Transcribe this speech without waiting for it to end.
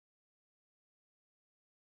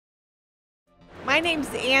My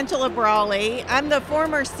name's Angela Brawley. I'm the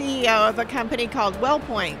former CEO of a company called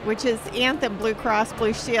WellPoint, which is Anthem Blue Cross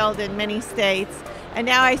Blue Shield in many states. And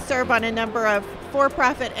now I serve on a number of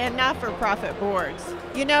for-profit and not-for-profit boards.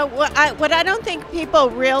 You know, what I don't think people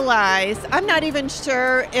realize, I'm not even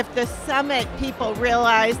sure if the summit people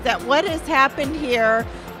realize that what has happened here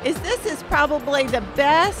is this is probably the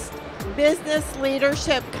best business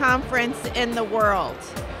leadership conference in the world.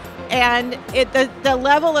 And the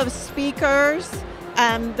level of speakers,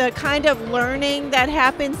 the kind of learning that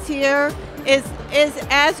happens here is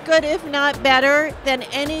as good, if not better, than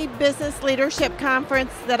any business leadership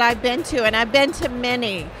conference that I've been to, and I've been to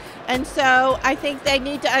many. And so I think they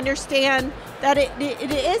need to understand that it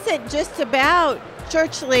isn't just about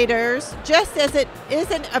church leaders, just as it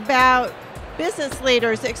isn't about business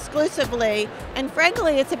leaders exclusively, and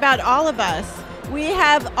frankly, it's about all of us. We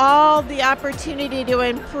have all the opportunity to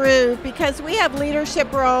improve because we have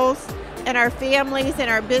leadership roles in our families, in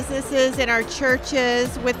our businesses, in our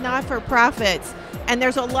churches, with not-for-profits. And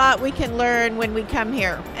there's a lot we can learn when we come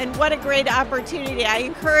here. And what a great opportunity. I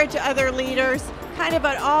encourage other leaders, kind of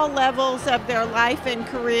at all levels of their life and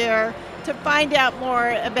career, to find out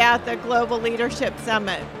more about the Global Leadership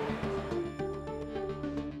Summit.